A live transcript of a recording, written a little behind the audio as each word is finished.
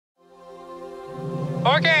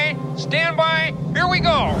Okay, stand by. Here we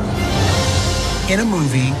go. In a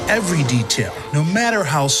movie, every detail, no matter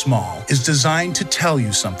how small, is designed to tell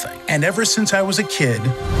you something. And ever since I was a kid,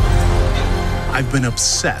 I've been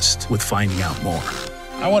obsessed with finding out more.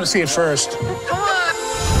 I want to see it first. Come on!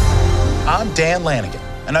 I'm Dan Lanigan,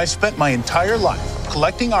 and I spent my entire life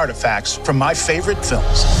collecting artifacts from my favorite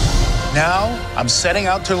films. Now, I'm setting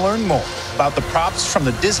out to learn more about the props from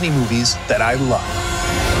the Disney movies that I love.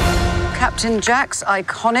 Captain Jack's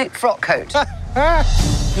iconic frock coat.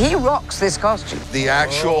 He rocks this costume. The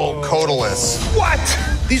actual Codalus. What?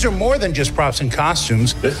 These are more than just props and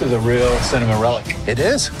costumes. This is a real cinema relic. It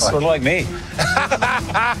is. Sort of like me.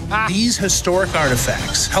 These historic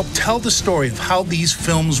artifacts help tell the story of how these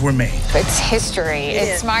films were made. It's history.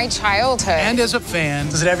 It's my childhood. And as a fan,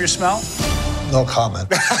 does it have your smell? No comment.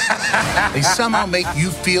 They somehow make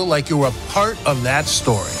you feel like you're a part of that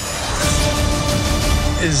story.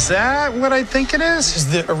 Is that what I think it is?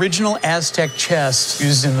 Is the original Aztec chest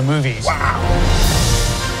used in the movies. Wow.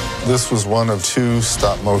 This was one of 2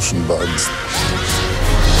 stop-motion bugs.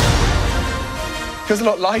 Feels a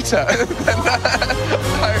lot lighter than that.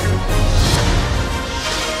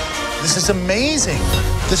 This is amazing.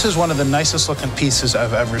 This is one of the nicest looking pieces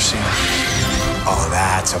I've ever seen. Oh,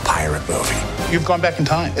 that's a pirate movie. You've gone back in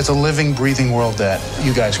time. It's a living, breathing world that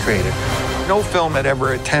you guys created. No film had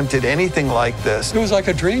ever attempted anything like this. It was like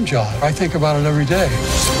a dream job. I think about it every day.